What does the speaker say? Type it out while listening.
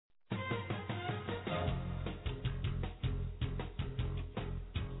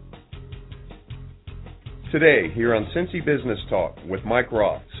Today, here on Cincy Business Talk with Mike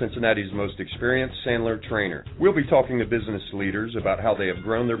Roth, Cincinnati's most experienced Sandler trainer. We'll be talking to business leaders about how they have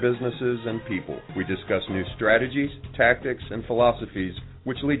grown their businesses and people. We discuss new strategies, tactics, and philosophies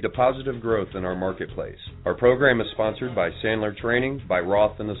which lead to positive growth in our marketplace. Our program is sponsored by Sandler Training by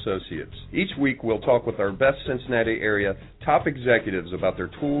Roth and Associates. Each week, we'll talk with our best Cincinnati area top executives about their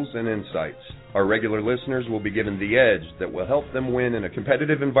tools and insights. Our regular listeners will be given the edge that will help them win in a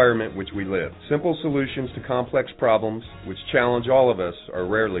competitive environment which we live. Simple solutions to complex problems, which challenge all of us, are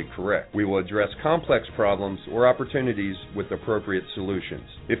rarely correct. We will address complex problems or opportunities with appropriate solutions.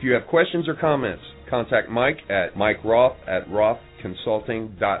 If you have questions or comments, contact Mike at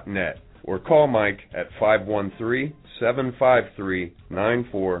mikeroth@rothconsulting.net or call Mike at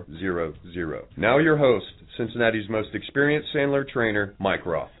 513-753-9400. Now your host, Cincinnati's most experienced Sandler trainer, Mike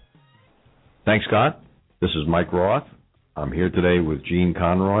Roth. Thanks, Scott. This is Mike Roth. I'm here today with Gene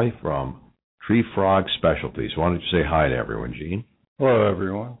Conroy from Tree Frog Specialties. Why don't you say hi to everyone, Gene? Hello,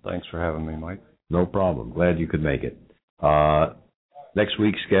 everyone. Thanks for having me, Mike. No problem. Glad you could make it. Next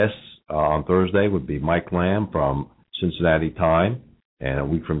week's guests on Thursday would be Mike Lamb from Cincinnati Time, and a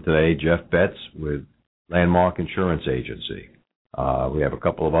week from today, Jeff Betts with Landmark Insurance Agency. We have a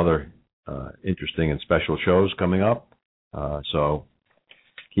couple of other interesting and special shows coming up, so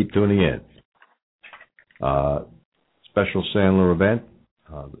keep tuning in. Special Sandler event,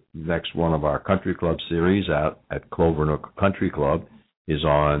 next one of our Country Club series out at Clover Nook Country Club is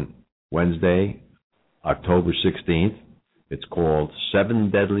on Wednesday, October 16th. It's called 7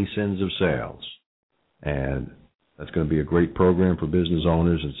 Deadly Sins of Sales, and that's going to be a great program for business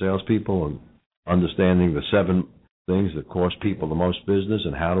owners and salespeople and understanding the 7 things that cost people the most business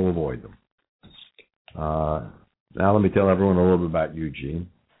and how to avoid them. Now let me tell everyone a little bit about you, Gene.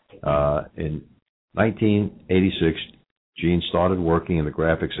 In 1986, Gene started working in the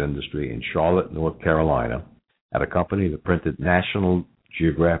graphics industry in Charlotte, North Carolina, at a company that printed National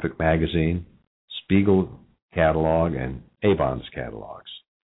Geographic magazine, Spiegel catalog, and Avon's catalogs.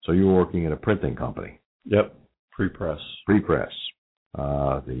 So you were working at a printing company. Yep, pre-press. Pre-press,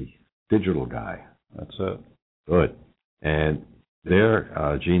 the digital guy. That's it. Good. And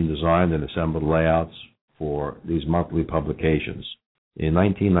there, Gene designed and assembled layouts for these monthly publications. In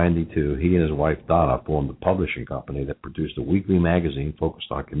 1992, he and his wife, Donna, formed a publishing company that produced a weekly magazine focused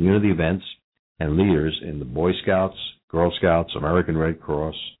on community events and leaders in the Boy Scouts, Girl Scouts, American Red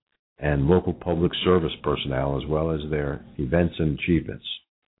Cross, and local public service personnel, as well as their events and achievements.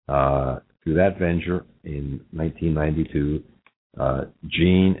 Through that venture, in 1992,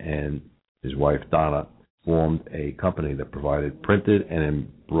 Gene and his wife, Donna, formed a company that provided printed and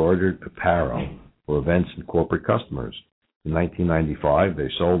embroidered apparel for events and corporate customers. In 1995, they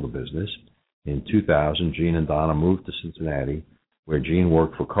sold the business. In 2000, Gene and Donna moved to Cincinnati, where Gene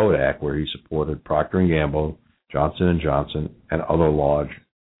worked for Kodak, where he supported Procter & Gamble, Johnson & Johnson, and other large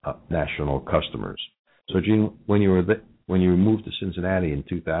national customers. So, Gene, when you moved to Cincinnati in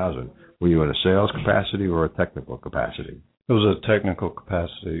 2000, were you in a sales capacity or a technical capacity? It was a technical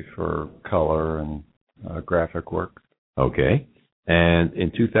capacity for color and graphic work. Okay. And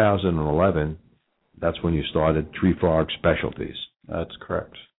in 2011, that's when you started Tree Frog Specialties. That's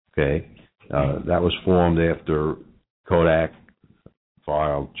correct. Okay. That was formed after Kodak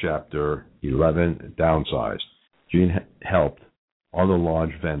filed Chapter 11, downsized. Gene helped other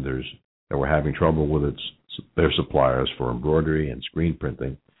large vendors that were having trouble with their suppliers for embroidery and screen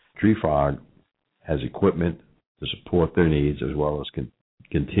printing. Tree Frog has equipment to support their needs as well as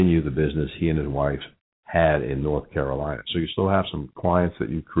continue the business he and his wife had in North Carolina. So you still have some clients that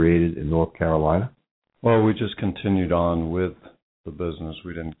you created in North Carolina? Well, we just continued on with the business.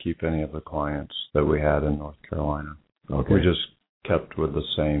 We didn't keep any of the clients that we had in North Carolina. Okay. We just kept with the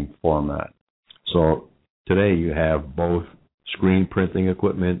same format. So today you have both screen printing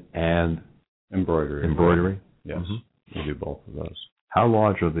equipment and embroidery. Yes, we do both of those. How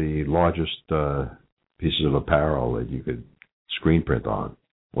large are the largest pieces of apparel that you could screen print on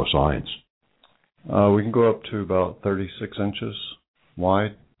or signs? We can go up to about 36 inches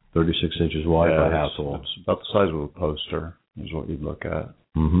wide. 36 inches wide by household. It's about the size of a poster is what you'd look at.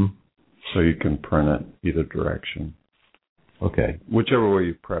 Mm-hmm. So you can print it either direction. Okay. Whichever way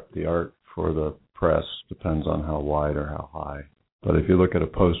you prep the art for the press depends on how wide or how high. But if you look at a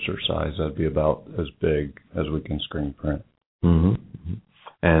poster size, that'd be about as big as we can screen print. Mm-hmm.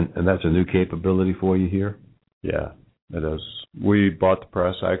 And that's a new capability for you here? Yeah, it is. We bought the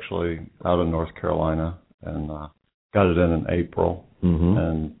press actually out of North Carolina and got it in April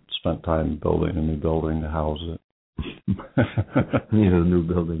and spent time building a new building to house it. You need a new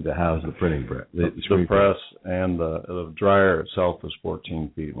building to house the printing press. The press and the dryer itself is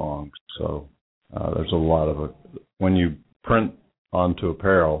 14 feet long, so There's a lot of when you print onto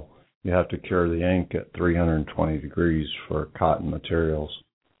apparel, you have to cure the ink at 320 degrees for cotton materials.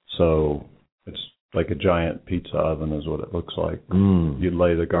 So it's like a giant pizza oven is what it looks like. You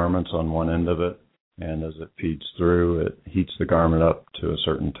lay the garments on one end of it, and as it feeds through, it heats the garment up to a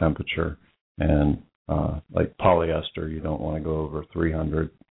certain temperature. And like polyester, you don't want to go over 300.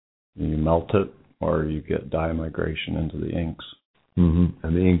 You melt it, or you get dye migration into the inks. And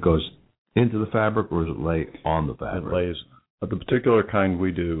the ink goes into the fabric, or is it lay on the fabric? It lays. But the particular kind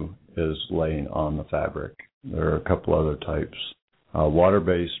we do is laying on the fabric. There are a couple other types.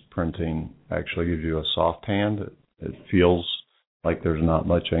 Water-based printing actually gives you a soft hand. It feels like there's not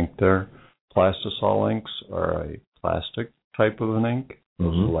much ink there. Plastisol inks are a plastic type of an ink.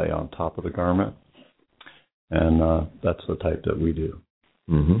 Those lay on top of the garment. And that's the type that we do.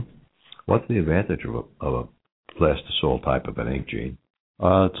 What's the advantage of a plastisol type of an ink, Gene?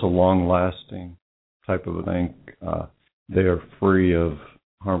 It's a long-lasting type of an ink. They are free of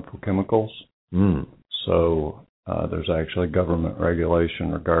harmful chemicals. So there's actually government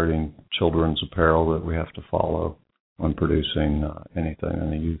regulation regarding children's apparel that we have to follow when producing anything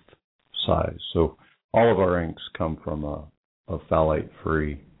in a youth size. So all of our inks come from a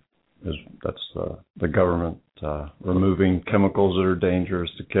phthalate-free. That's the government removing chemicals that are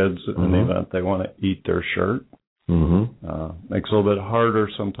dangerous to kids in the event they want to eat their shirt. Makes it a little bit harder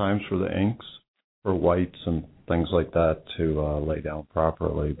sometimes for the inks, for whites and things like that to lay down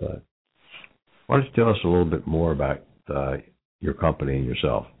properly. But why don't you tell us a little bit more about your company and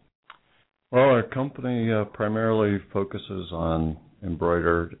yourself? Well, our company primarily focuses on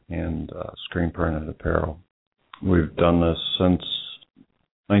embroidered and screen printed apparel. We've done this since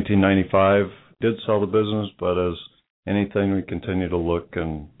 1995. Did sell the business, but as anything, we continue to look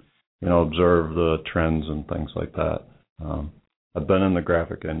and observe the trends and things like that. I've been in the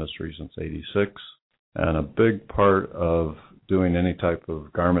graphic industry since '86, and a big part of doing any type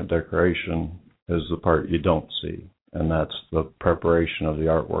of garment decoration is the part you don't see, and that's the preparation of the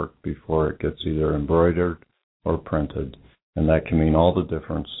artwork before it gets either embroidered or printed. And that can mean all the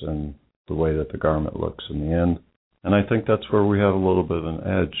difference in the way that the garment looks in the end. And I think that's where we have a little bit of an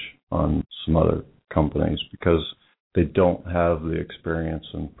edge on some other companies, because they don't have the experience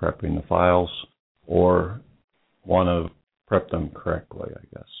in prepping the files or want to prep them correctly, I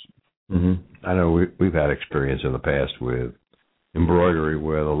guess. I know we've had experience in the past with embroidery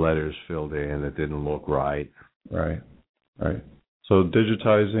where the letters filled in, it didn't look right. Right. So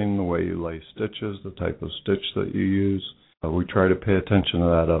digitizing the way you lay stitches, the type of stitch that you use, we try to pay attention to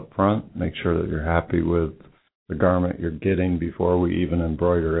that up front, make sure that you're happy with the garment you're getting before we even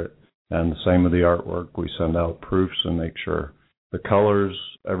embroider it. And the same with the artwork. We send out proofs and make sure the colors,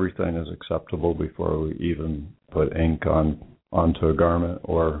 everything is acceptable before we even put ink onto a garment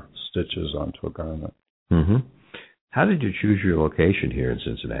or stitches onto a garment. How did you choose your location here in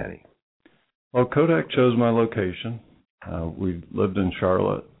Cincinnati? Well, Kodak chose my location. We lived in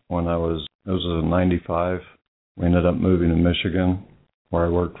Charlotte when it was in '95. We ended up moving to Michigan, where I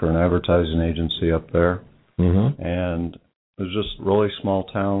worked for an advertising agency up there. And it was just a really small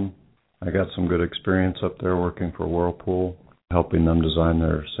town. I got some good experience up there working for Whirlpool, helping them design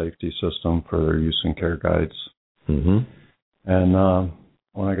their safety system for their use and care guides. And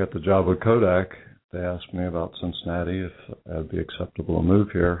when I got the job with Kodak, they asked me about Cincinnati, if it would be acceptable to move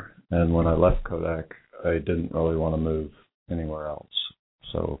here. And when I left Kodak, I didn't really want to move anywhere else.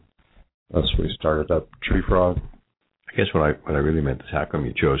 So thus we started up Tree Frog. I guess what I really meant is, how come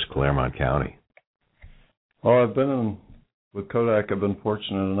you chose Claremont County? Well, with Kodak, I've been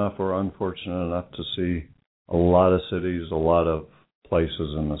fortunate enough or unfortunate enough to see a lot of cities, a lot of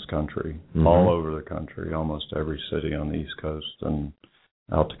places in this country, all over the country, almost every city on the East Coast and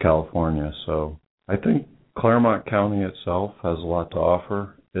out to California. So I think Claremont County itself has a lot to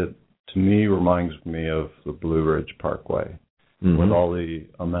offer. It, to me, reminds me of the Blue Ridge Parkway, with all the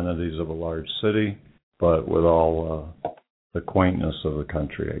amenities of a large city, but with all the quaintness of the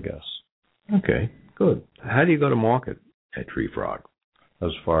country, I guess. Okay, good. How do you go to market at Tree Frog?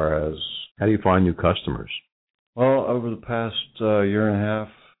 As far as... How do you find new customers? Well, over the past year and a half,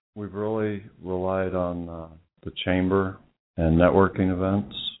 we've really relied on the chamber and networking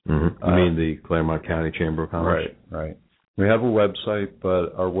events. You mean the Claremont County Chamber of Commerce? Right. We have a website,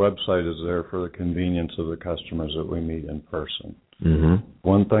 but our website is there for the convenience of the customers that we meet in person.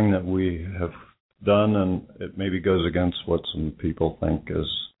 One thing that we have done, and it maybe goes against what some people think, is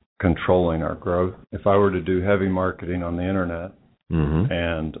controlling our growth. If I were to do heavy marketing on the internet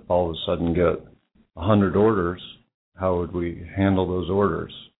and all of a sudden get 100 orders, how would we handle those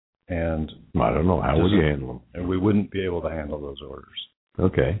orders? And I don't know. How would you handle them? And we wouldn't be able to handle those orders.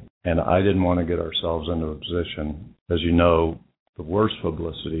 Okay. And I didn't want to get ourselves into a position, as you know, the worst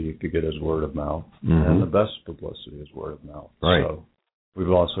publicity you could get is word of mouth, and the best publicity is word of mouth. Right. So we've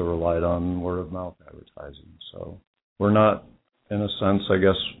also relied on word of mouth advertising. So we're not, in a sense, I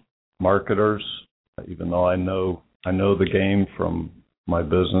guess, marketers, even though I know the game from my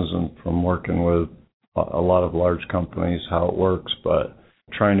business and from working with a lot of large companies, how it works, but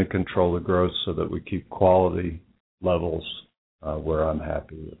trying to control the growth so that we keep quality levels where I'm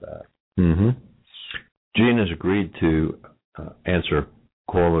happy with that. Gene has agreed to answer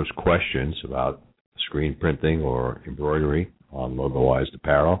callers' questions about screen printing or embroidery on logalized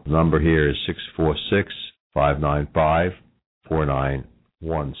apparel. The number here is 646-595-4916.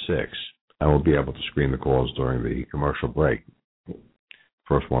 I will be able to screen the calls during the commercial break.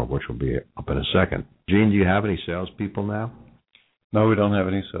 First one of which will be up in a second. Gene, do you have any salespeople now? No, we don't have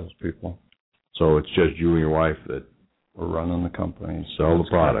any salespeople. So it's just you and your wife that we're running the company. Sell the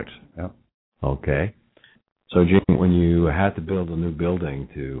product. Yep. Okay. So, Gene, when you had to build a new building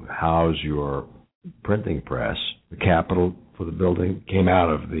to house your printing press, the capital for the building came out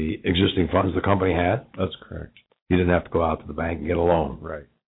of the existing funds the company had? That's correct. You didn't have to go out to the bank and get a loan? Right.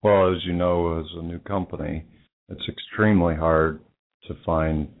 Well, as you know, as a new company, it's extremely hard to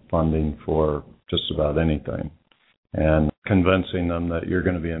find funding for just about anything. And convincing them that you're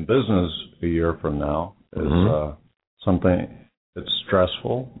going to be in business a year from now is something that's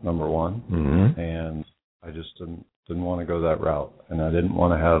stressful, number one. And I just didn't want to go that route. And I didn't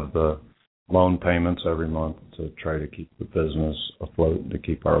want to have the loan payments every month to try to keep the business afloat, to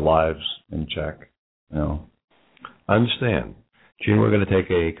keep our lives in check. You know. I understand. Gene, we're going to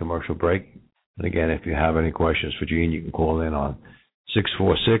take a commercial break. And again, if you have any questions for Gene, you can call in on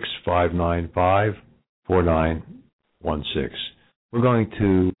 646-595-4916. We're going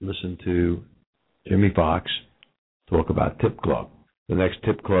to listen to Jimmy Fox talk about Tip Club. The next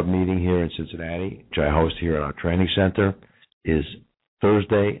Tip Club meeting here in Cincinnati, which I host here at our training center, is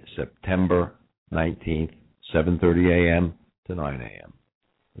Thursday, September 19th, 7:30 a.m. to 9 a.m.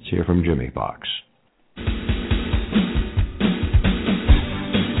 Let's hear from Jimmy Fox.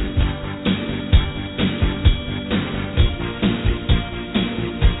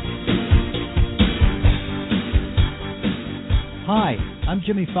 Hi, I'm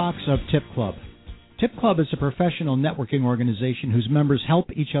Jimmy Fox of Tip Club. Tip Club is a professional networking organization whose members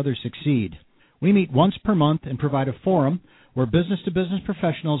help each other succeed. We meet once per month and provide a forum where business-to-business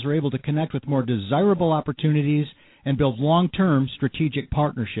professionals are able to connect with more desirable opportunities and build long-term strategic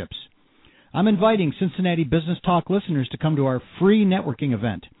partnerships. I'm inviting Cincinnati Business Talk listeners to come to our free networking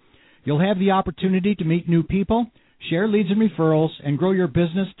event. You'll have the opportunity to meet new people, share leads and referrals, and grow your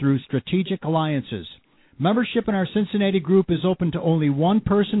business through strategic alliances. Membership in our Cincinnati group is open to only one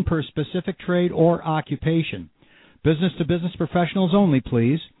person per specific trade or occupation. Business-to-business professionals only,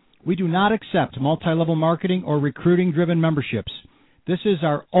 please. We do not accept multi-level marketing or recruiting-driven memberships. This is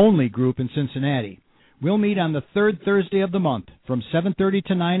our only group in Cincinnati. We'll meet on the third Thursday of the month from 7:30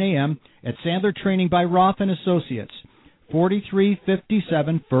 to 9 a.m. at Sandler Training by Roth & Associates,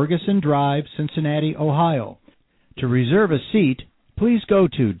 4357 Ferguson Drive, Cincinnati, Ohio. To reserve a seat, please go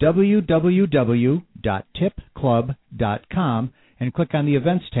to www.tipclub.com and click on the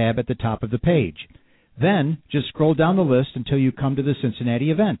Events tab at the top of the page. Then, just scroll down the list until you come to the Cincinnati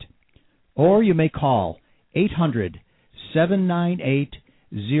event. Or you may call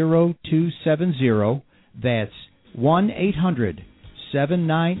 800-798-0270. That's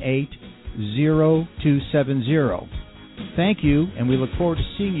 1-800-798-0270. Thank you, and we look forward to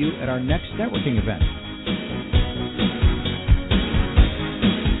seeing you at our next networking event.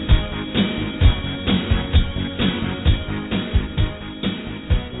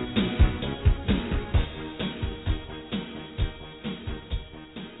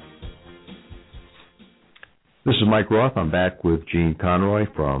 This is Mike Roth. I'm back with Gene Conroy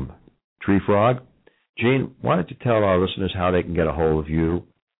from Tree Frog. Gene, why don't you tell our listeners how they can get a hold of you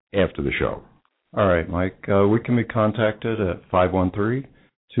after the show? All right, Mike. We can be contacted at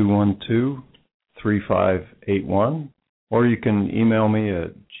 513-212-3581, or you can email me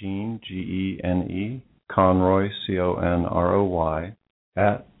at Gene, Gene, Conroy, Conroy,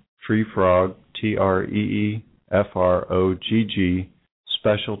 at Treefrog, Treefrogg,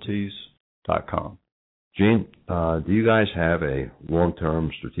 specialties.com. Gene, do you guys have a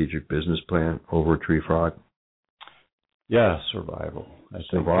long-term strategic business plan over at Tree Frog? Yeah, survival.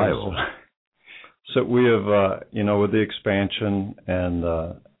 Survival. So we have, with the expansion and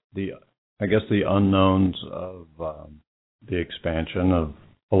the unknowns of the expansion of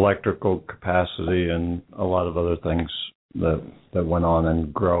electrical capacity and a lot of other things that went on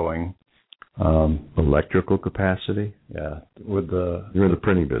and growing, Electrical capacity? Yeah. You're in the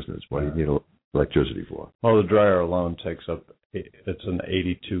printing business. What do you need electricity for? Well, the dryer alone takes up, it's an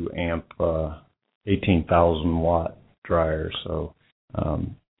 82 amp, 18,000 watt dryer. So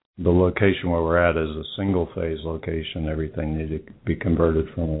the location where we're at is a single phase location. Everything needed to be converted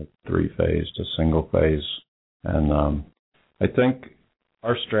from a 3-phase to single phase. And I think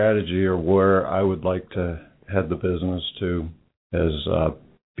our strategy, or where I would like to head the business to, is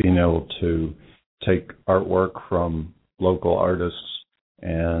being able to take artwork from local artists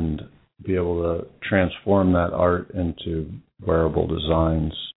and be able to transform that art into wearable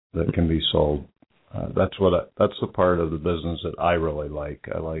designs that can be sold. That's the part of the business that I really like.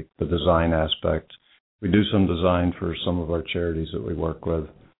 I like the design aspect. We do some design for some of our charities that we work with.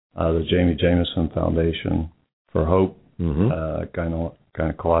 The Jamie Jameson Foundation for Hope,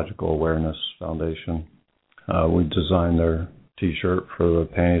 Gynecological Awareness Foundation. We designed their T-shirt for the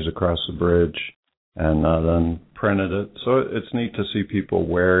Panties Across the Bridge, and then printed it. So it's neat to see people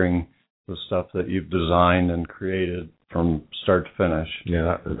wearing the stuff that you've designed and created from start to finish.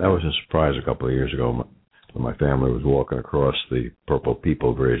 Yeah, that was a surprise a couple of years ago when my family was walking across the Purple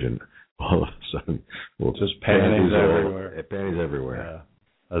People Bridge, and all of a sudden, just panties everywhere. Panties everywhere.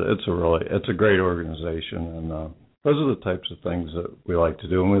 Yeah. It's a great organization, and those are the types of things that we like to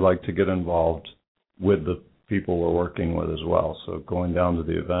do, and we like to get involved with the people we're working with as well. So going down to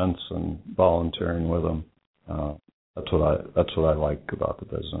the events and volunteering with them, that's what I like about the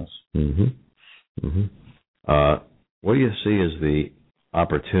business. Mm-hmm. Mm-hmm. What do you see as the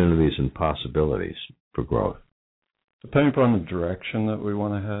opportunities and possibilities for growth? Depending upon the direction that we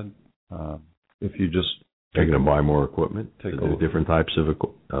want to head, if you just are you going to buy more equipment? Different types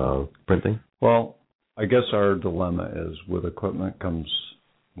of printing? Well, I guess our dilemma is with equipment comes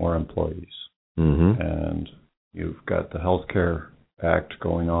more employees. Mm-hmm. And you've got the Healthcare Act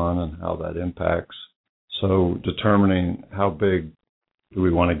going on and how that impacts. So determining how big do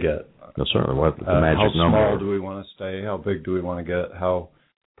we want to get? Certainly. What the magic number? How small do we want to stay? How big do we want to get? How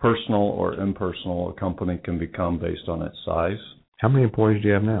personal or impersonal a company can become based on its size? How many employees do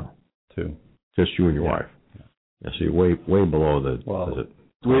you have now? 2. Just you and your wife? Yeah, so you're way below the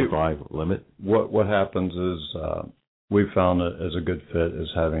 25 limit? What happens is we found it as a good fit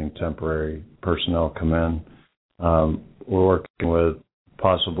is having temporary personnel come in. We're working with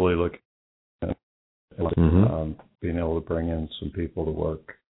possibly looking at being able to bring in some people to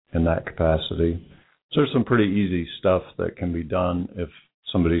work in that capacity. So there's some pretty easy stuff that can be done if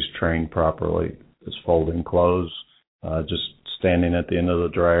somebody's trained properly. It's folding clothes, just standing at the end of the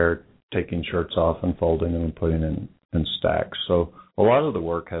dryer, taking shirts off and folding them and putting them in stacks. So a lot of the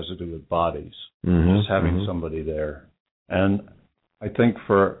work has to do with bodies, just having somebody there. And I think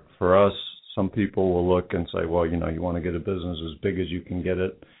for us, some people will look and say, well, you want to get a business as big as you can get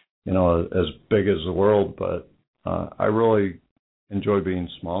it, as big as the world. But I really enjoy being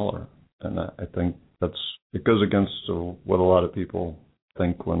smaller. And I think it goes against what a lot of people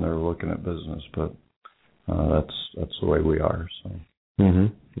think when they're looking at business. But that's the way we are. So.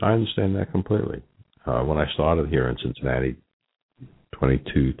 I understand that completely. When I started here in Cincinnati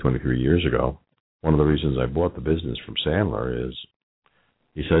 23 years ago, one of the reasons I bought the business from Sandler is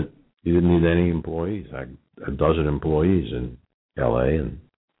he said he didn't need any employees. I had a dozen employees in L.A., and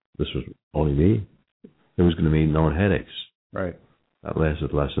this was only me. There was going to be no headaches. Right. That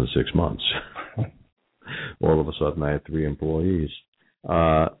lasted less than 6 months. All of a sudden, I had 3 employees.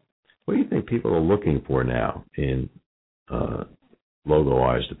 What do you think people are looking for now in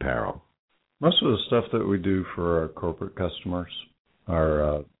logoized apparel? Most of the stuff that we do for our corporate customers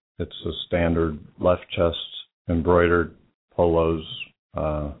are it's a standard left chest embroidered polos.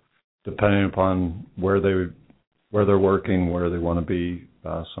 Depending upon where they're working, where they want to be,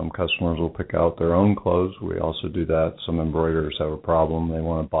 some customers will pick out their own clothes. We also do that. Some embroiderers have a problem. They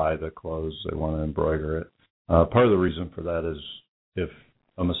want to buy the clothes. They want to embroider it. Part of the reason for that is if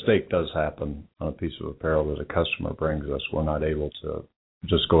a mistake does happen on a piece of apparel that a customer brings us, we're not able to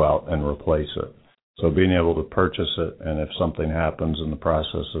just go out and replace it. So being able to purchase it, and if something happens in the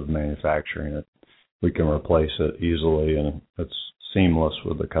process of manufacturing it, we can replace it easily, and it's seamless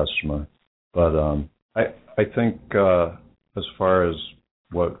with the customer. But I think as far as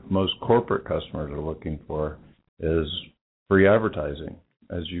what most corporate customers are looking for is free advertising.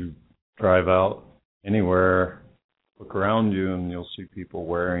 As you drive out anywhere, look around you, and you'll see people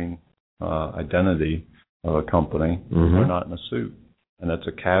wearing identity of a company. They're not in a suit. And that's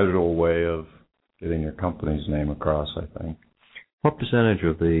a casual way of getting your company's name across, I think. What percentage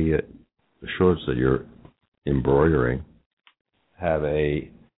of the shorts that you're embroidering have a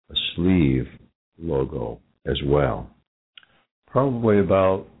sleeve logo as well? Probably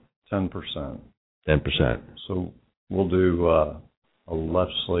about 10%. 10%. So we'll do a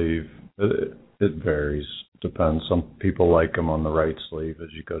left sleeve. It varies. Depends. Some people like them on the right sleeve.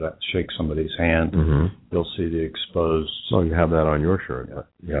 As you go to shake somebody's hand, you'll see the exposed. So you have that on your shirt. Yeah.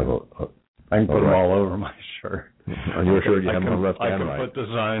 You have I can put them all over my shirt. On your shirt, you have them on left and right. I can put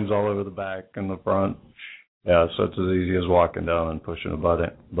designs all over the back and the front. Yeah, so it's as easy as walking down and pushing a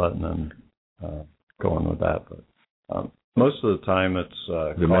button and going with that. But most of the time, it's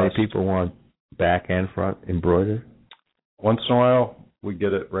do many people want back and front embroidered? Once in a while, we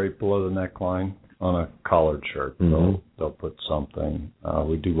get it right below the neckline on a collared shirt. They'll put something.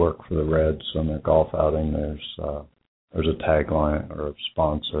 We do work for the Reds on their golf outing. There's a tagline or a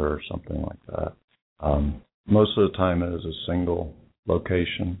sponsor or something like that. Most of the time, it is a single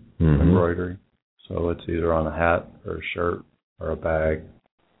location embroidery. So it's either on a hat or a shirt or a bag.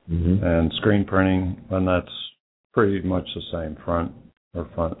 And screen printing, and that's pretty much the same, front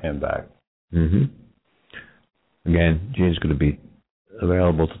and back. Again, Gene's going to be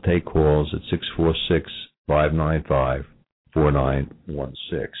available to take calls at 646-595-4916.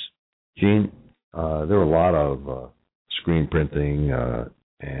 Gene, there are a lot of screen printing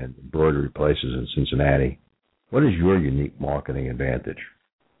and embroidery places in Cincinnati. What is your unique marketing advantage?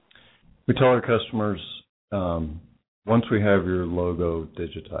 We tell our customers, once we have your logo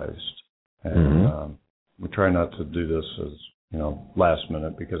digitized, and we try not to do this as last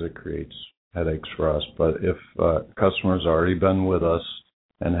minute because it creates headaches for us. But if customers already been with us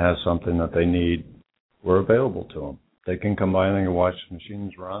and has something that they need, we're available to them. They can come by and they can watch the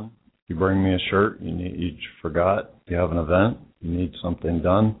machines run. You bring me a shirt, you forgot, you have an event, you need something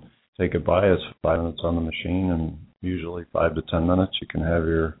done, take it by. It's 5 minutes on the machine, and usually 5 to 10 minutes you can have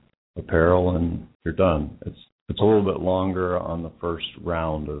your apparel and you're done. It's a little bit longer on the first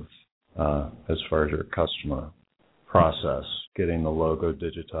round of as far as your customer process, getting the logo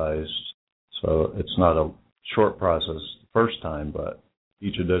digitized. So it's not a short process the first time, but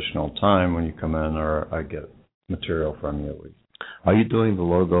each additional time when you come in or I get material from you. Are you doing the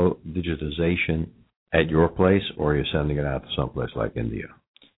logo digitization at your place, or are you sending it out to someplace like India?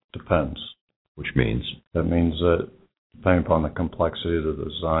 Depends. Which means? That means that depending upon the complexity of the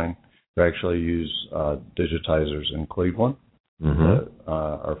design, we actually use digitizers in Cleveland that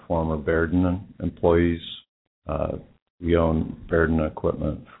our former Bairden employees. We own Bairden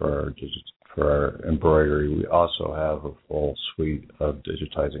equipment for our embroidery. We also have a full suite of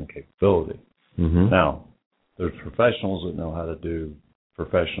digitizing capability. Now, there's professionals that know how to do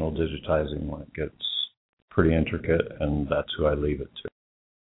professional digitizing when it gets pretty intricate, and that's who I leave it to.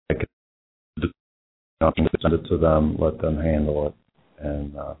 I can send it to them, let them handle it,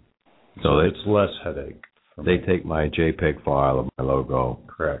 and so it's less headache. They take my JPEG file of my logo.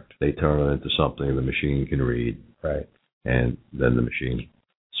 Correct. They turn it into something the machine can read. Right. And then the machine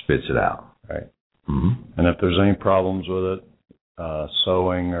spits it out. Right. And if there's any problems with it,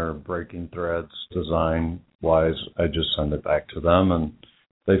 sewing or breaking threads, design-wise, I just send it back to them and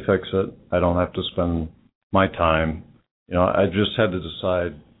they fix it. I don't have to spend my time. I just had to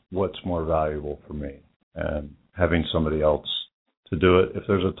decide what's more valuable for me, and having somebody else to do it. If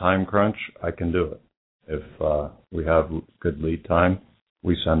there's a time crunch, I can do it. If we have good lead time,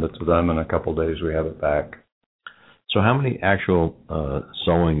 we send it to them. In a couple of days, we have it back. So how many actual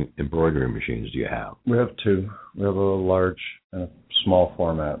sewing embroidery machines do you have? We have 2. We have a large and a small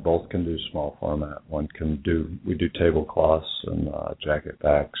format. Both can do small format. We do tablecloths and jacket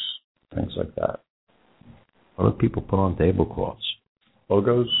backs, things like that. What do people put on tablecloths?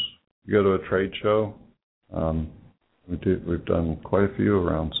 Logos. You go to a trade show. We've done quite a few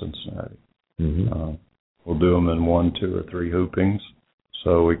around Cincinnati. We'll do them in 1, 2, or 3 hoopings.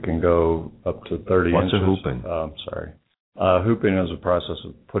 So we can go up to 30 What's inches. What's a hooping? Sorry. Hooping is a process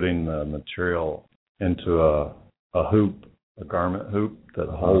of putting the material into a hoop, a garment hoop that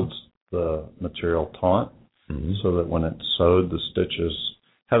holds the material taut, so that when it's sewed, the stitches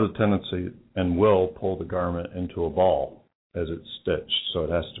have the tendency and will pull the garment into a ball as it's stitched. So it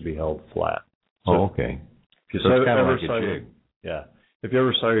has to be held flat. So okay. If you so it's kind of like a jig. Yeah. If you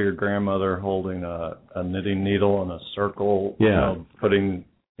ever saw your grandmother holding a knitting needle in a circle, putting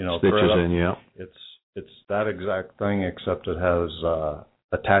stitches in, it's that exact thing, except it has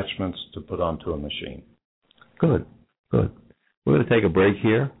attachments to put onto a machine. Good. We're going to take a break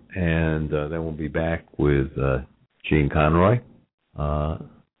here, and then we'll be back with Gene Conroy.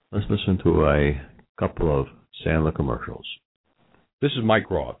 Let's listen to a couple of Sandler commercials. This is Mike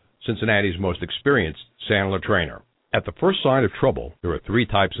Roth, Cincinnati's most experienced Sandler trainer. At the first sign of trouble, there are 3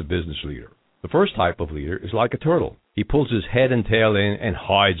 types of business leader. The first type of leader is like a turtle. He pulls his head and tail in and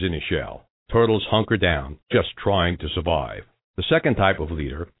hides in his shell. Turtles hunker down, just trying to survive. The The second type of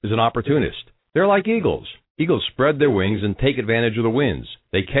leader is an opportunist. They're like eagles. Eagles spread their wings and take advantage of the winds.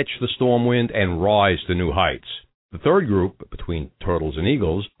 They catch the storm wind and rise to new heights. The third group, between turtles and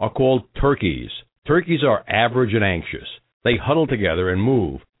eagles, are called turkeys. Turkeys are average and anxious. They huddle together and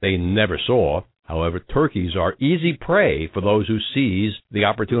move. They never soar. However, turkeys are easy prey for those who seize the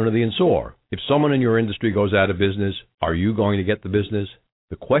opportunity and soar. If someone in your industry goes out of business, are you going to get the business?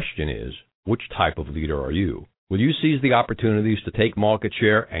 The question is, which type of leader are you? Will you seize the opportunities to take market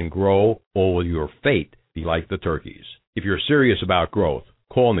share and grow, or will your fate be like the turkeys? If you're serious about growth,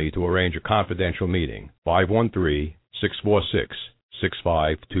 call me to arrange a confidential meeting,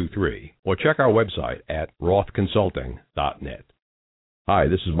 513-646-6523, or check our website at rothconsulting.net. Hi,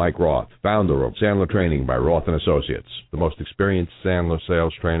 this is Mike Roth, founder of Sandler Training by Roth & Associates, the most experienced Sandler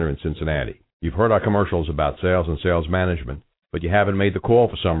sales trainer in Cincinnati. You've heard our commercials about sales and sales management, but you haven't made the call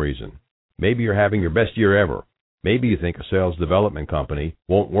for some reason. Maybe you're having your best year ever. Maybe you think a sales development company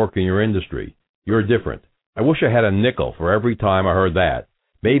won't work in your industry. You're different. I wish I had a nickel for every time I heard that.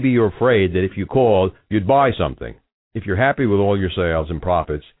 Maybe you're afraid that if you called, you'd buy something. If you're happy with all your sales and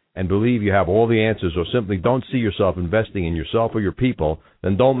profits and believe you have all the answers, or simply don't see yourself investing in yourself or your people,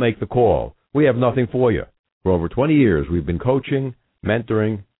 then don't make the call. We have nothing for you. For over 20 years, we've been coaching,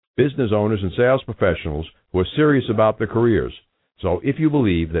 mentoring business owners and sales professionals who are serious about their careers. So if you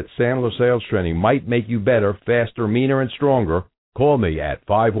believe that Sandler Sales Training might make you better, faster, meaner, and stronger, call me at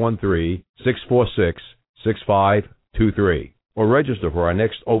 513-646-6523 or register for our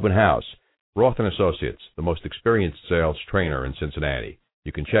next open house. Roth & Associates, the most experienced sales trainer in Cincinnati.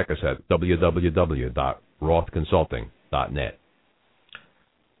 You can check us at www.rothconsulting.net.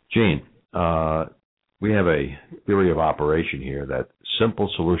 Gene, we have a theory of operation here that simple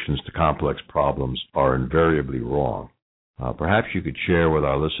solutions to complex problems are invariably wrong. Perhaps you could share with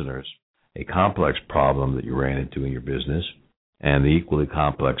our listeners a complex problem that you ran into in your business and the equally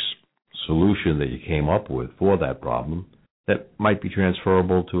complex solution that you came up with for that problem that might be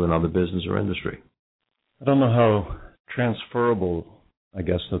transferable to another business or industry. I don't know how transferable, I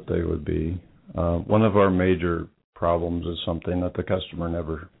guess, that they would be. One of our major problems is something that the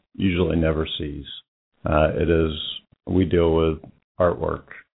customer usually never sees. We deal with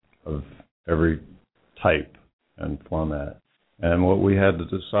artwork of every type and format. And what we had to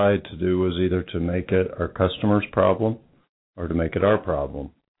decide to do was either to make it our customer's problem or to make it our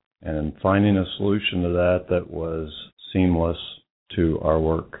problem. And finding a solution to that was seamless to our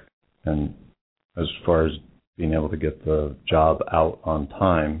work, and as far as being able to get the job out on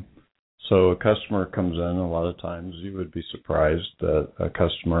time. So a customer comes in, a lot of times you would be surprised that a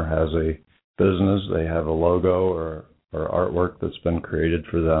customer has a business, they have a logo or artwork that's been created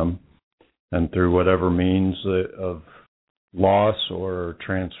for them, and through whatever means of loss or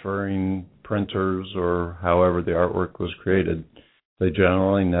transferring printers or however the artwork was created, they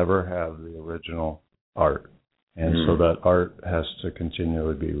generally never have the original art. And so that art has to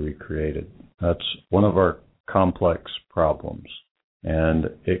continually be recreated. That's one of our complex problems. And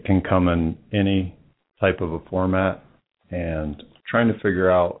it can come in any type of a format, and trying to figure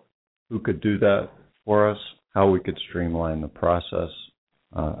out who could do that for us, how we could streamline the process.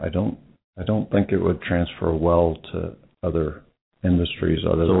 I don't think it would transfer well to other industries.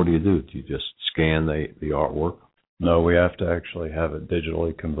 So what do? Do you just scan the artwork? No, we have to actually have it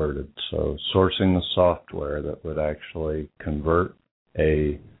digitally converted. So sourcing the software that would actually convert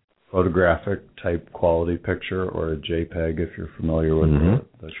a photographic type quality picture or a JPEG, if you're familiar with the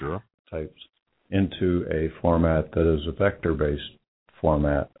types, into a format that is a vector-based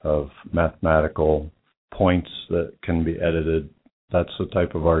format of mathematical points that can be edited. That's the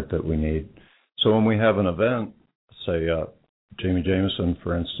type of art that we need. So when we have an event, say Jamie Jameson,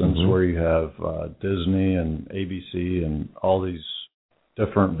 for instance, where you have Disney and ABC and all these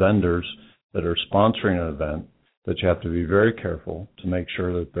different vendors that are sponsoring an event, that you have to be very careful to make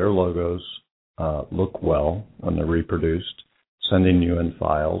sure that their logos look well when they're reproduced, sending you in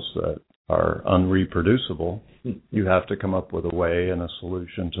files that are unreproducible. You have to come up with a way and a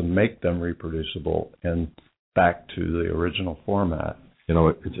solution to make them reproducible and back to the original format. You know,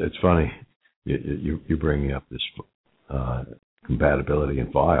 it's funny. You bringing up this compatibility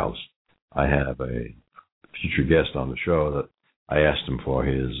in files. I have a future guest on the show that I asked him for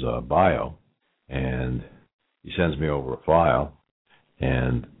his bio, and he sends me over a file,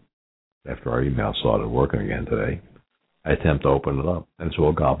 and after our email started working again today, I attempt to open it up, and it's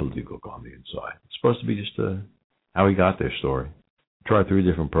all gobbledygook on the inside. It's supposed to be just how he got their story. I tried 3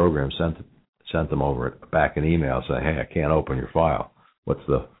 different programs, sent them over back an email saying, hey, I can't open your file. What's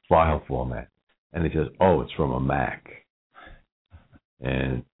the file format? And he says, oh, it's from a Mac.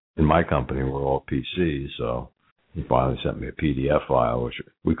 And in my company, we're all PCs, so he finally sent me a PDF file, which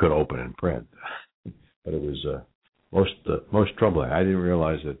we could open and print. But it was most troubling. I didn't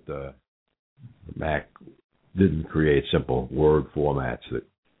realize that Mac didn't create simple Word formats that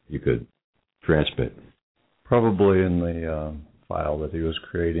you could transmit. Probably in the file that he was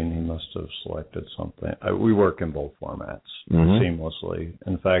creating, he must have selected something. We work in both formats seamlessly.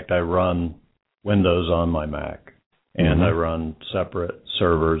 In fact, I run Windows on my Mac, and I run separate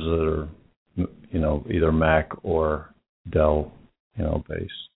servers that are, either Mac or Dell,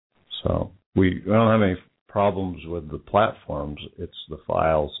 based. So we don't have any problems with the platforms. It's the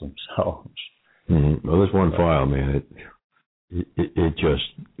files themselves. Mm-hmm. Well, this one file, man, it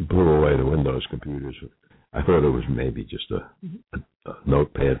just blew away the Windows computers. I thought it was maybe just a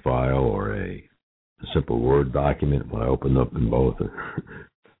notepad file or a simple Word document. When I opened up in both, and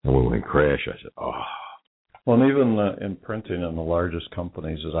when it went crash, I said, oh. Well, and even in printing in the largest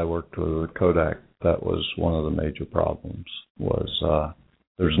companies that I worked with Kodak, that was one of the major problems, was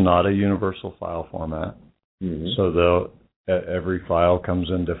there's not a universal file format. Mm-hmm. So every file comes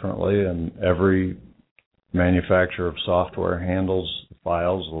in differently, and every manufacturer of software handles the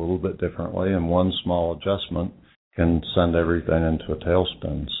files a little bit differently, and one small adjustment can send everything into a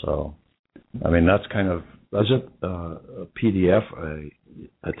tailspin. So, I mean, that's kind of... Is it a PDF,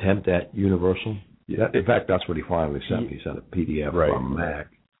 a attempt at universal? Yeah. In fact, that's what he finally sent me. He sent a PDF from Mac,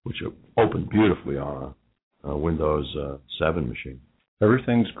 which opened beautifully on a Windows 7 machine.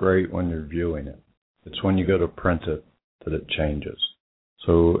 Everything's great when you're viewing it. It's when you go to print it that it changes.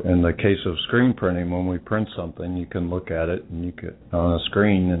 So in the case of screen printing, when we print something, you can look at it and you can on a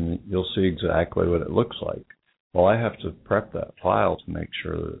screen and you'll see exactly what it looks like. Well, I have to prep that file to make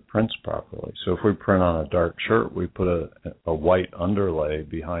sure that it prints properly. So if we print on a dark shirt, we put a white underlay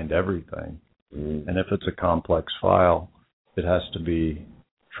behind everything. Mm-hmm. And if it's a complex file, it has to be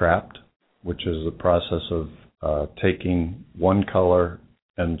trapped, which is the process of taking one color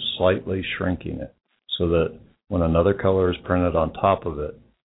and slightly shrinking it so that when another color is printed on top of it,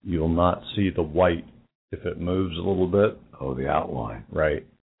 you'll not see the white if it moves a little bit. Oh, the outline. Right.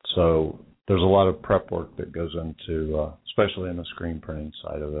 So there's a lot of prep work that goes into, especially in the screen printing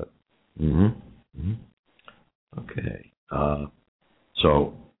side of it. Mm-hmm. Mm-hmm. Okay.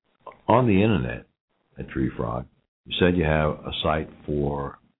 So on the internet at Tree Frog, you said you have a site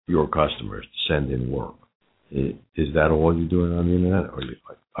for your customers to send in work. Is that all you're doing on the internet, or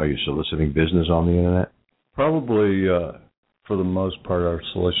are you soliciting business on the internet? Probably, for the most part, our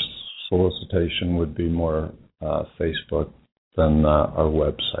solicitation would be more Facebook than our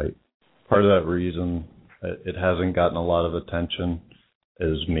website. Part of that reason it hasn't gotten a lot of attention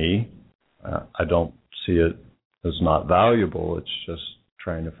is me. I don't see it as not valuable. It's just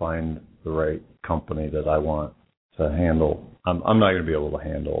trying to find the right company that I want to handle. I'm not going to be able to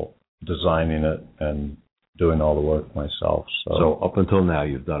handle designing it and doing all the work myself. So up until now,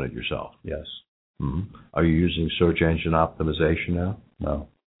 you've done it yourself? Yes. Mm-hmm. Are you using search engine optimization now? No.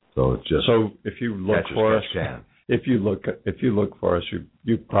 So it's just if you look for us, if you look for us,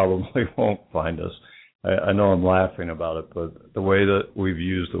 you probably won't find us. I know I'm laughing about it, but the way that we've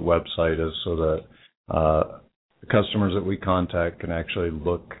used the website is so that the customers that we contact can actually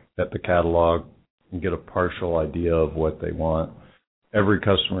look at the catalog and get a partial idea of what they want. Every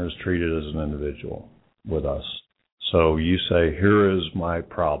customer is treated as an individual with us. So you say, here is my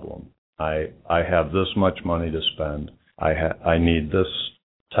problem. I have this much money to spend. I need this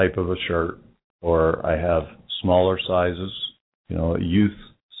type of a shirt, or I have smaller sizes. Youth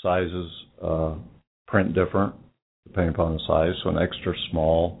sizes print different depending upon the size. So an extra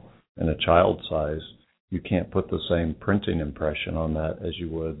small and a child size, you can't put the same printing impression on that as you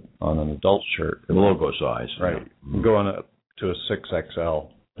would on an adult shirt. The logo size. Right. Mm-hmm. You go on to a 6XL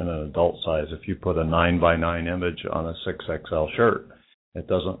in an adult size. If you put a 9x9 image on a 6XL shirt, it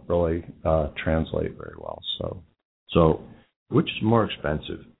doesn't really translate very well. So which is more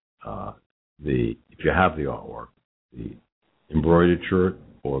expensive? If you have the artwork, the embroidered shirt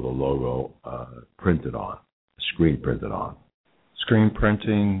or the logo printed on, screen printed on? Screen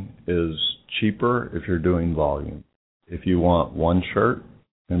printing is cheaper if you're doing volume. If you want one shirt,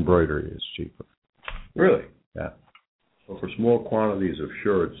 embroidery is cheaper. Really? Yeah. So for small quantities of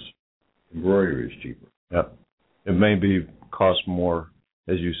shirts, embroidery is cheaper. Yep. It may cost more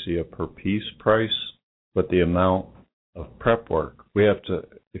as you see a per piece price, but the amount of prep work,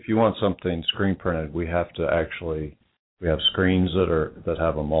 if you want something screen printed, we have screens that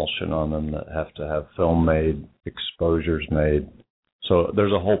have emulsion on them, that have to have film made, exposures made. So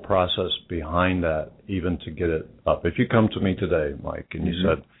there's a whole process behind that even to get it up. If you come to me today, Mike, and you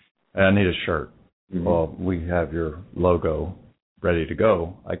said, hey, I need a shirt. Mm-hmm. Well, we have your logo ready to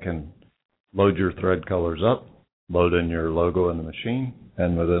go. I can load your thread colors up, load in your logo in the machine,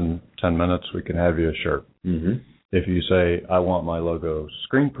 and within 10 minutes we can have you a shirt. Mm-hmm. If you say, I want my logo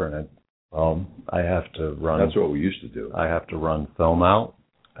screen printed, I have to run... That's what we used to do. I have to run film out.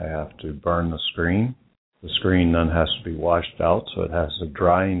 I have to burn the screen. The screen then has to be washed out, so it has a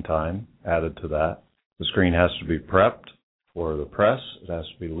drying time added to that. The screen has to be prepped for the press. It has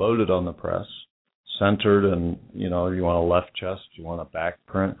to be loaded on the press, centered, and, you want a left chest, you want a back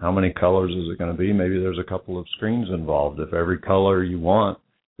print. How many colors is it going to be? Maybe there's a couple of screens involved. If every color you want,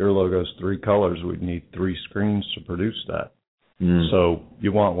 your logo's 3 colors, we'd need 3 screens to produce that. So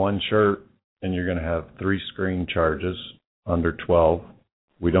you want one shirt, and you're going to have 3 screen charges under 12.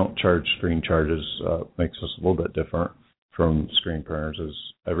 We don't charge screen charges. Makes us a little bit different from screen printers. Is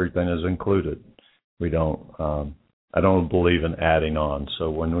everything is included. We don't. I don't believe in adding on.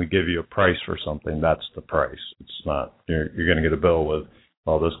 So when we give you a price for something, that's the price. It's not. You're going to get a bill with,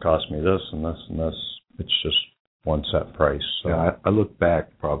 well, this cost me this and this and this. It's just one set price. So yeah, I look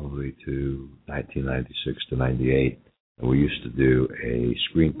back probably to 1996 to 98, and we used to do a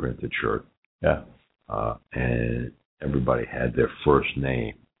screen printed shirt. Yeah. And everybody had their first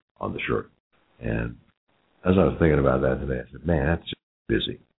name on the shirt. And as I was thinking about that today, I said, man, that's just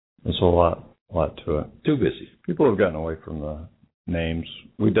busy. There's a lot to it. Too busy. People have gotten away from the names.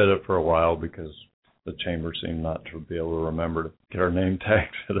 We did it for a while because the chamber seemed not to be able to remember to get our name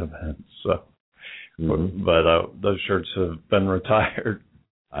tags at events. So, but those shirts have been retired.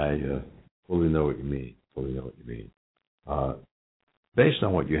 I fully know what you mean. Based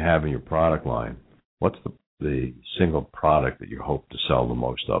on what you have in your product line, what's the single product that you hope to sell the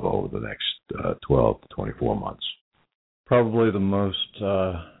most of over the next 12 to 24 months? Probably the most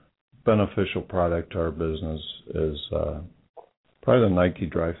beneficial product to our business is probably the Nike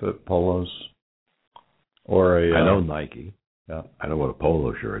Dry Fit polos. I know Nike. Yeah. I know what a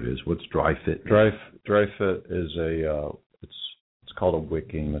polo shirt is. What's Dry Fit? Dry Fit is it's called a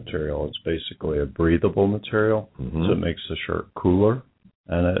wicking material. It's basically a breathable material, so it makes the shirt cooler,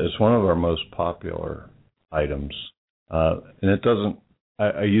 and it's one of our most popular items. And it doesn't.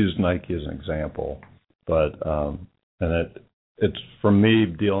 I use Nike as an example, but it's for me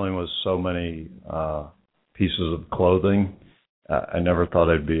dealing with so many pieces of clothing. I never thought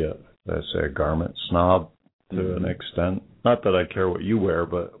I'd be a garment snob to an extent. Not that I care what you wear,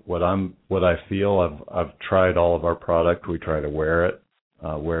 but what I feel. I've tried all of our product. We try to wear it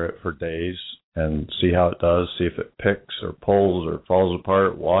for days and see how it does. See if it picks or pulls or falls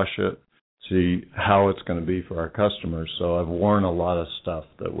apart. Wash it. See how it's going to be for our customers. So I've worn a lot of stuff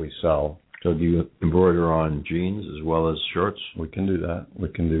that we sell. So do you embroider on jeans as well as shirts? We can do that. We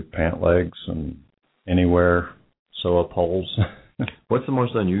can do pant legs and anywhere, sew up holes. What's the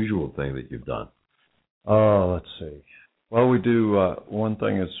most unusual thing that you've done? Oh, let's see. Well, we do one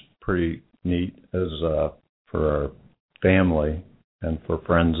thing that's pretty neat is for our family and for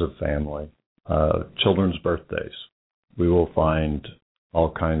friends of family, children's birthdays. We will find all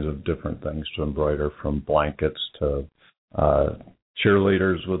kinds of different things to embroider, from blankets to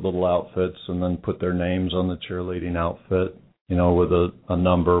cheerleaders with little outfits, and then put their names on the cheerleading outfit, with a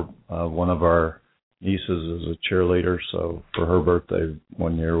number. One of our nieces is a cheerleader, so for her birthday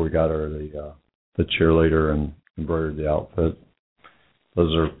one year we got her the cheerleader and embroidered the outfit.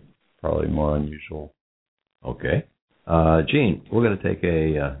 Those are probably more unusual. Okay. Gene, we're going to take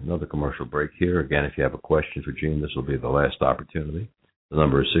another commercial break here. Again, if you have a question for Gene, this will be the last opportunity. The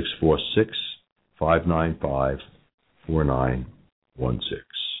number is 646-595-4916.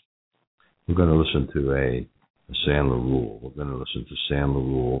 We're going to listen to a Sandler rule. We're going to listen to Sandler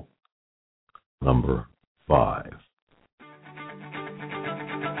rule number 5.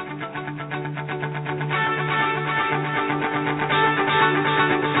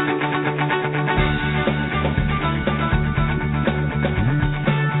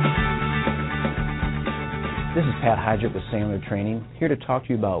 This is Pat Hydrick with Sandler Training, here to talk to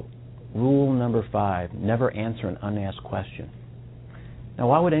you about rule number 5, never answer an unasked question. Now,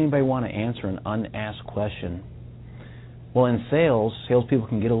 why would anybody want to answer an unasked question? Well, in sales, salespeople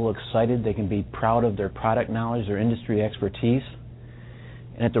can get a little excited. They can be proud of their product knowledge, their industry expertise.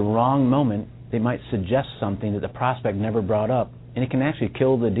 And at the wrong moment, they might suggest something that the prospect never brought up, and it can actually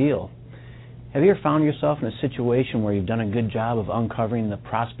kill the deal. Have you ever found yourself in a situation where you've done a good job of uncovering the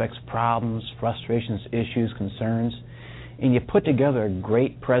prospect's problems, frustrations, issues, concerns, and you put together a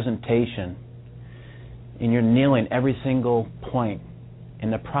great presentation, and you're nailing every single point,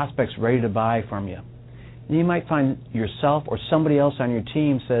 and the prospect's ready to buy from you? And you might find yourself or somebody else on your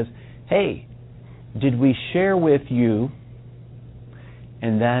team says, hey, did we share with you?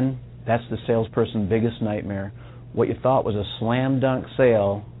 And then that's the salesperson's biggest nightmare. What you thought was a slam dunk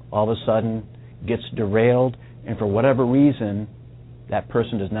sale all of a sudden gets derailed and for whatever reason, that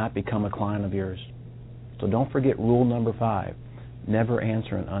person does not become a client of yours. So don't forget rule number 5, never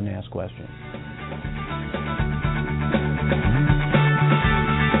answer an unasked question.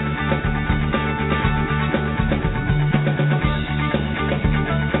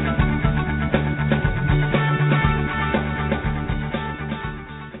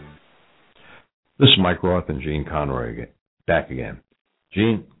 This is Mike Roth and Gene Conroy back again.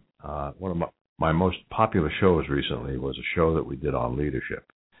 Gene, one of my most popular shows recently was a show that we did on leadership.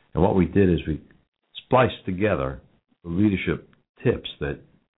 And what we did is we spliced together the leadership tips that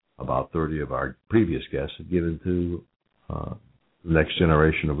about 30 of our previous guests had given to the next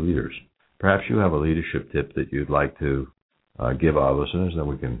generation of leaders. Perhaps you have a leadership tip that you'd like to give our listeners, then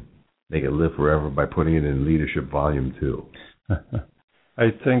we can make it live forever by putting it in Leadership Volume 2.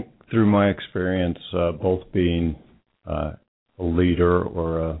 I think through my experience, both being a leader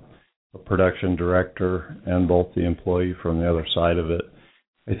or a production director and both the employee from the other side of it,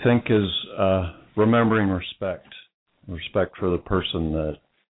 I think is remembering respect for the person that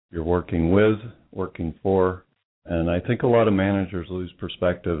you're working with, working for. And I think a lot of managers lose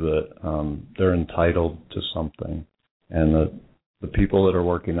perspective that they're entitled to something, and that the people that are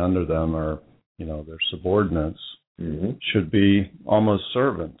working under them are, their subordinates, should be almost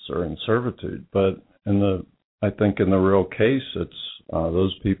servants or in servitude. But I think in the real case, it's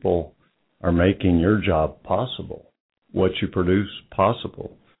those people are making your job possible, what you produce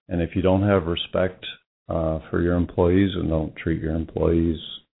possible. And if you don't have respect for your employees and don't treat your employees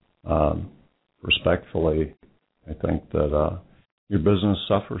respectfully, I think that your business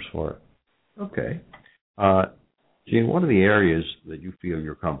suffers for it. Okay. Gene, what are the areas that you feel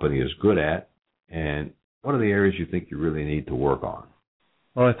your company is good at, and what are the areas you think you really need to work on?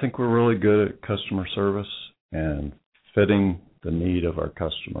 Well, I think we're really good at customer service and fitting the need of our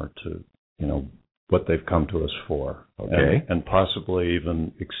customer to, what they've come to us for. Okay. And possibly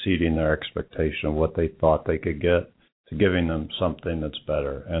even exceeding their expectation of what they thought they could get, to giving them something that's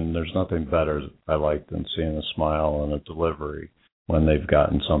better. And there's nothing better I like than seeing a smile and a delivery when they've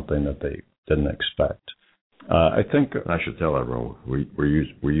gotten something that they didn't expect. I think I should tell everyone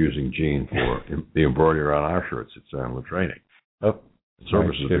we're using Gene for the embroidery on our shirts at Sandler Training. Oh,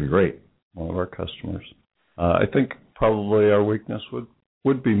 service has been great. One of our customers. I think probably our weakness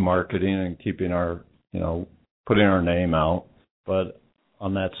would be marketing and keeping our, putting our name out. But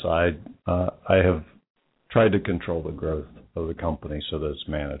on that side, I have tried to control the growth of the company so that it's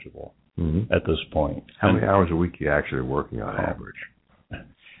manageable at this point. How many hours a week are you actually working on average?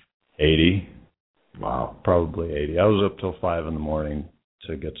 80. Wow. Probably 80. I was up till 5 a.m.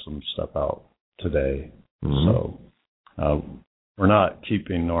 to get some stuff out today. So we're not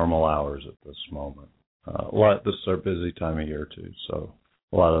keeping normal hours at this moment. This is our busy time of year too, so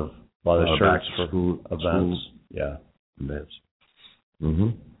a lot of shirts for events. Yeah, events.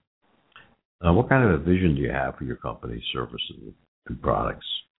 What kind of a vision do you have for your company's services and products?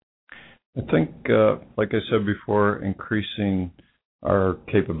 I think, like I said before, increasing our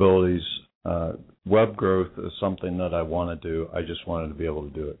capabilities. Web growth is something that I want to do. I just wanted to be able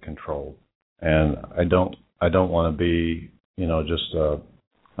to do it controlled, and I don't want to be, just.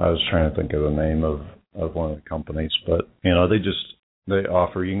 I was trying to think of the name of one of the companies, but they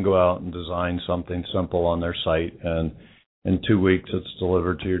offer, you can go out and design something simple on their site, and in 2 weeks it's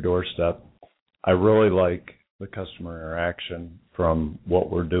delivered to your doorstep. I really like the customer interaction from what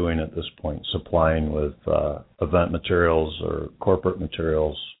we're doing at this point, supplying with event materials or corporate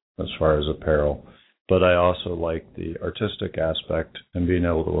materials as far as apparel. But I also like the artistic aspect and being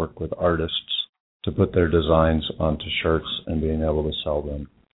able to work with artists to put their designs onto shirts and being able to sell them.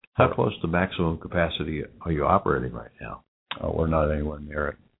 How close to maximum capacity are you operating right now? We're not anywhere near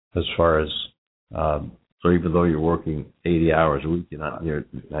it. As far as so even though you're working 80 hours a week, you're not near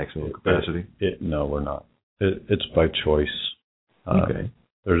maximum capacity? No, we're not. It's by choice. Okay.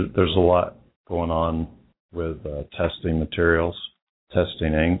 There's a lot going on with testing materials,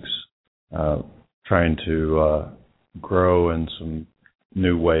 testing inks, trying to grow in some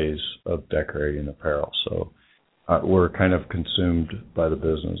new ways of decorating apparel. So we're kind of consumed by the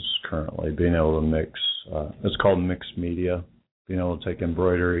business currently, being able to mix, it's called mixed media, being able to take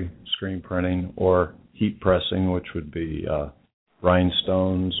embroidery, screen printing, or heat pressing, which would be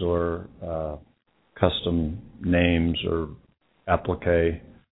rhinestones or custom names or applique,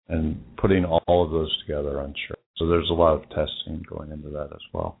 and putting all of those together on shirts. So there's a lot of testing going into that as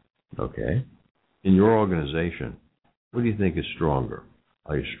well. Okay. In your organization, what do you think is stronger?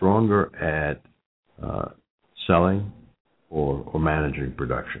 Are you stronger at selling or managing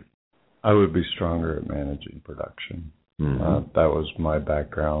production? I would be stronger at managing production. That was my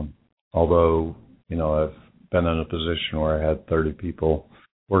background. Although, I've been in a position where I had 30 people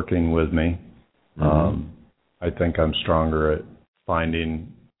working with me. I think I'm stronger at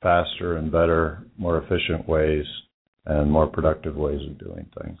finding faster and better, more efficient ways and more productive ways of doing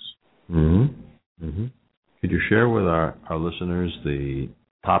things. Could you share with our listeners the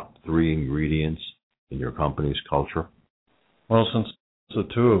top 3 ingredients in your company's culture? Well, since the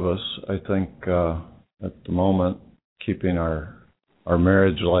two of us, I think at the moment, keeping our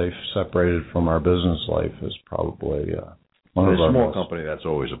marriage life separated from our business life is probably one of our small company. That's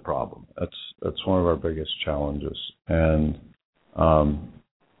always a problem. That's one of our biggest challenges, and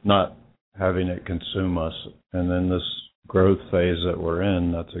not having it consume us. And in this growth phase that we're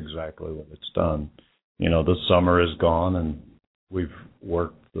in, that's exactly what it's done. The summer is gone, and we've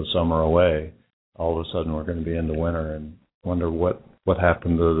worked the summer away. All of a sudden, we're going to be into winter and wonder what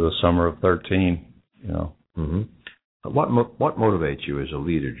happened to the summer of 2013. What motivates you as a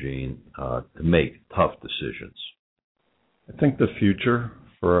leader, Gene, to make tough decisions? I think the future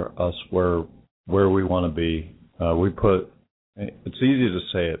for us, where we want to be, it's easy to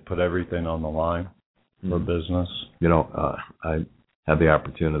say it, put everything on the line for business. I had the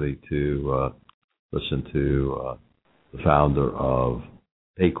opportunity to listen to the founder of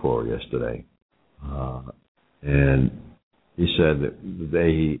Paycor yesterday, and he said that the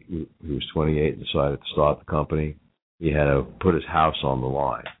day he was 28 and decided to start the company, he had to put his house on the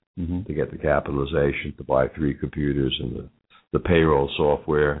line to get the capitalization, to buy 3 computers and the payroll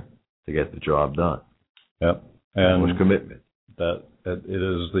software to get the job done. Yep. And it was commitment. That it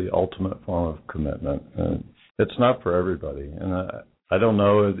is the ultimate form of commitment. And it's not for everybody. And I don't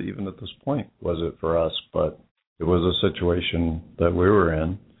know if even at this point was it for us, but it was a situation that we were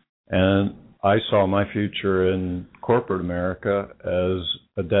in. And I saw my future in corporate America as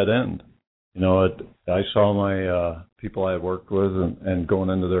a dead end. I saw my people I had worked with and going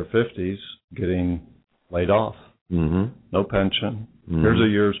into their 50s getting laid off. No pension. Here's a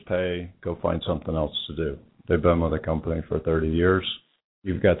year's pay. Go find something else to do. They've been with the company for 30 years.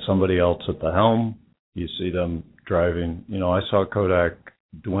 You've got somebody else at the helm. You see them driving. I saw Kodak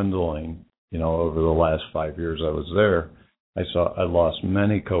dwindling, over the last 5 years I was there. I lost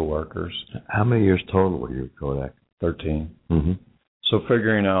many coworkers. How many years total were you at Kodak? 13. So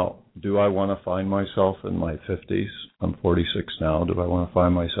figuring out, do I want to find myself in my 50s? I'm 46 now. Do I want to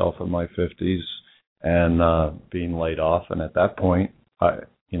find myself in my 50s and being laid off? And at that point,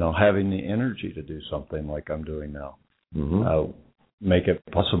 having the energy to do something like I'm doing now, make it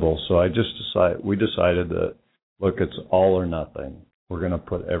possible. So we decided that, look, it's all or nothing. We're going to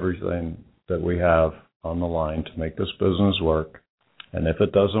put everything that we have on the line to make this business work. And if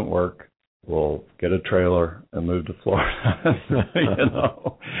it doesn't work, we'll get a trailer and move to Florida.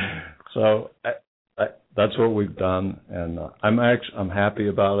 So that's what we've done, and I'm happy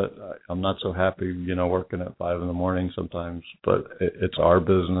about it. I'm not so happy, working at 5 a.m. sometimes, but it's our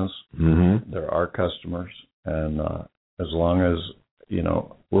business. They're our customers, and as long as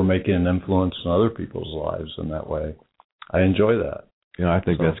we're making an influence in other people's lives in that way, I enjoy that. I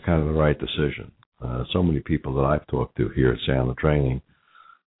think that's kind of the right decision. So many people that I've talked to here at Sandler Training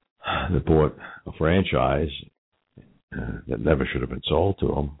that bought a franchise that never should have been sold to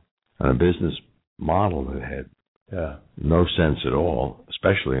them, and a business model that had no sense at all,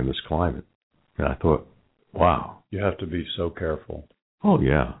 especially in this climate. And I thought, wow. You have to be so careful. Oh,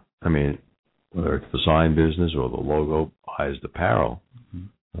 yeah. I mean, whether it's the sign business or the logo-ized apparel,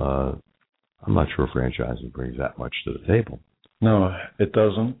 I'm not sure franchising brings that much to the table. No, it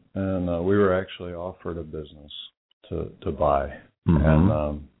doesn't. And we were actually offered a business to buy.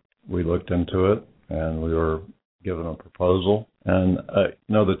 And we looked into it, and we were given a proposal. And,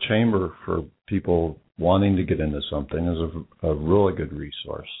 the chamber for people wanting to get into something is a really good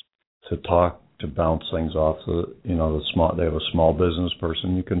resource to talk, to bounce things off. They have a small business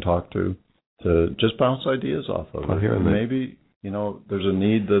person you can talk to just bounce ideas off of it. And maybe, there's a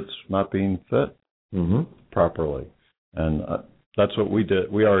need that's not being fit properly. And that's what we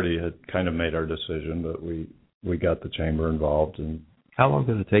did. We already had kind of made our decision, but we got the chamber involved. And how long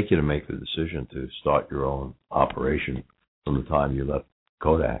did it take you to make the decision to start your own operation from the time you left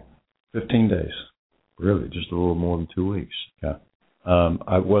Kodak? 15 days. Really? Just a little more than 2 weeks? Yeah.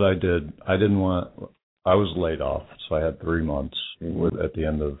 What I did, I was laid off, so I had 3 months at the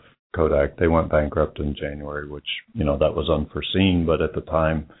end of Kodak. They went bankrupt in January, which, that was unforeseen. But at the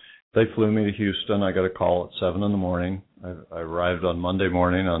time, they flew me to Houston. I got a call at 7 in the morning. I arrived on Monday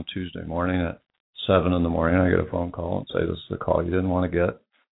morning. On Tuesday morning at 7 in the morning, I get a phone call and say, this is the call you didn't want to get.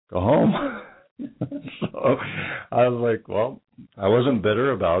 Go home. So I was like, well, I wasn't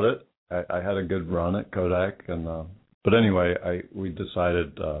bitter about it. I had a good run at Kodak. But anyway, we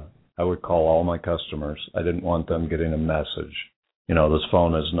decided I would call all my customers. I didn't want them getting a message, this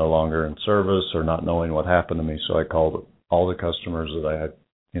phone is no longer in service, or not knowing what happened to me. So I called all the customers that I had,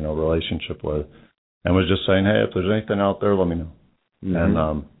 relationship with, and was just saying, hey, if there's anything out there, let me know. Mm-hmm.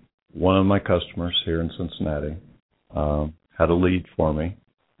 And one of my customers here in Cincinnati had a lead for me,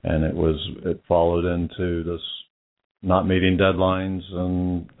 and it followed into this not meeting deadlines,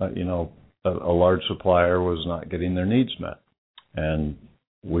 and a large supplier was not getting their needs met. And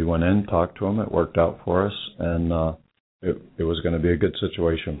we went in, talked to them. It worked out for us, and it was going to be a good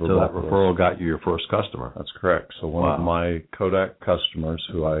situation for both of us. So that referral got you your first customer. That's correct. So one of my Kodak customers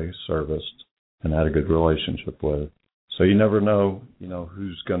who I serviced and had a good relationship with. So you never know,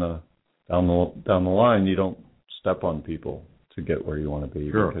 who's going to, down the line, you don't step on people to get where you want to be.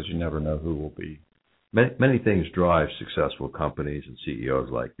 Sure. Because you never know who will be. Many things drive successful companies and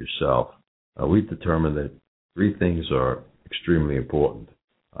CEOs like yourself. We've determined that 3 things are extremely important.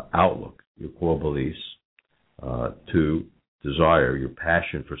 Outlook, your core beliefs. 2, desire, your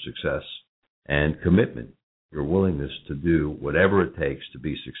passion for success. And commitment, your willingness to do whatever it takes to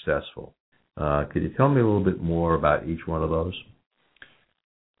be successful. Could you tell me a little bit more about each one of those?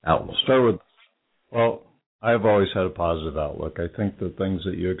 Outlook. Start with, I've always had a positive outlook. I think the things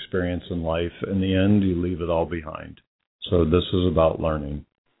that you experience in life, in the end, you leave it all behind. So this is about learning.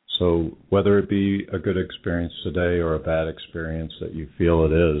 So whether it be a good experience today or a bad experience that you feel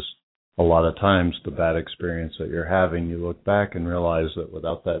it is, a lot of times the bad experience that you're having, you look back and realize that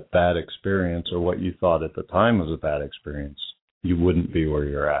without that bad experience, or what you thought at the time was a bad experience, you wouldn't be where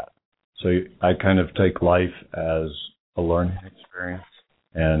you're at. So I kind of take life as a learning experience,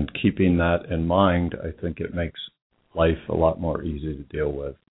 and keeping that in mind, I think it makes life a lot more easy to deal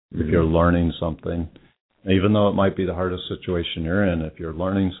with. Mm-hmm. If you're learning something, even though it might be the hardest situation you're in, if you're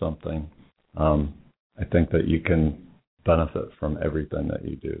learning something, I think that you can benefit from everything that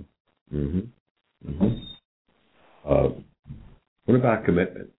you do. Mm-hmm. Mm-hmm. What about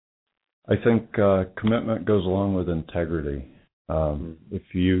commitment? I think commitment goes along with integrity. If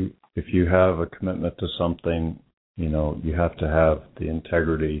you have a commitment to something, you have to have the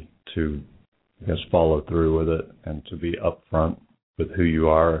integrity to, follow through with it, and to be upfront with who you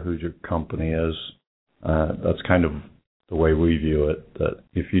are, who your company is. That's kind of the way we view it, that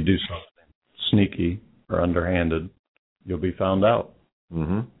if you do something sneaky or underhanded, you'll be found out.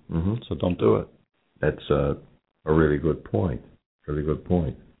 Mm-hmm. Mm-hmm. So don't do it. That's a really good point. Really good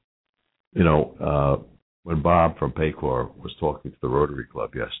point. When Bob from Paycor was talking to the Rotary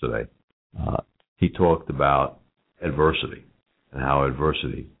Club yesterday, he talked about adversity and how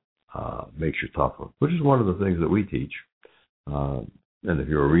adversity makes you tougher, which is one of the things that we teach. And if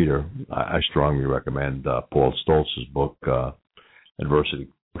you're a reader, I strongly recommend Paul Stoltz's book, Adversity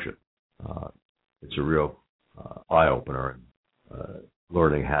Quotient. It's a real eye-opener,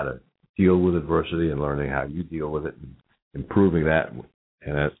 learning how to deal with adversity and learning how you deal with it and improving that.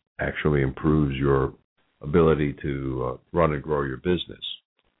 And that actually improves your ability to run and grow your business.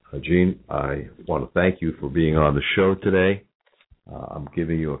 Gene, I want to thank you for being on the show today. I'm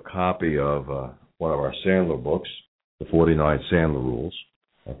giving you a copy of one of our Sandler books, The 49 Sandler Rules.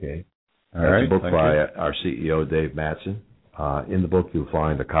 Okay. All right. It's a book by our CEO, Dave Mattson. In the book, you'll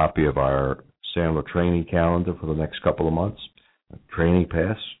find a copy of our Sandler training calendar for the next couple of months. A training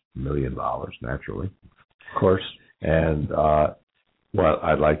pass, $1 million, naturally. Of course. And what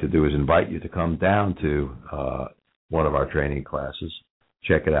I'd like to do is invite you to come down to one of our training classes.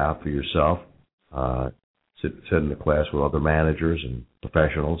 Check it out for yourself. Sit in the class with other managers and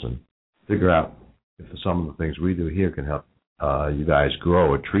professionals and figure out if some of the things we do here can help you guys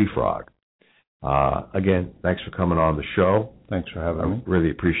grow a tree frog. Again, thanks for coming on the show. Thanks for having me.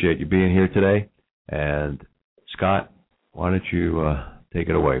 Really appreciate you being here today. And Scott, why don't you take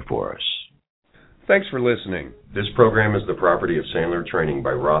it away for us? Thanks for listening. This program is the property of Sandler Training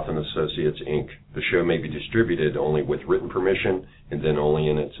by Roth & Associates, Inc. The show may be distributed only with written permission and then only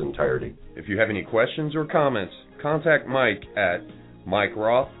in its entirety. If you have any questions or comments, contact Mike at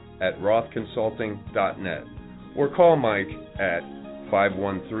mikeroth@rothconsulting.net or call Mike at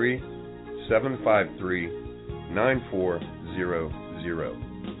 513-753-9400.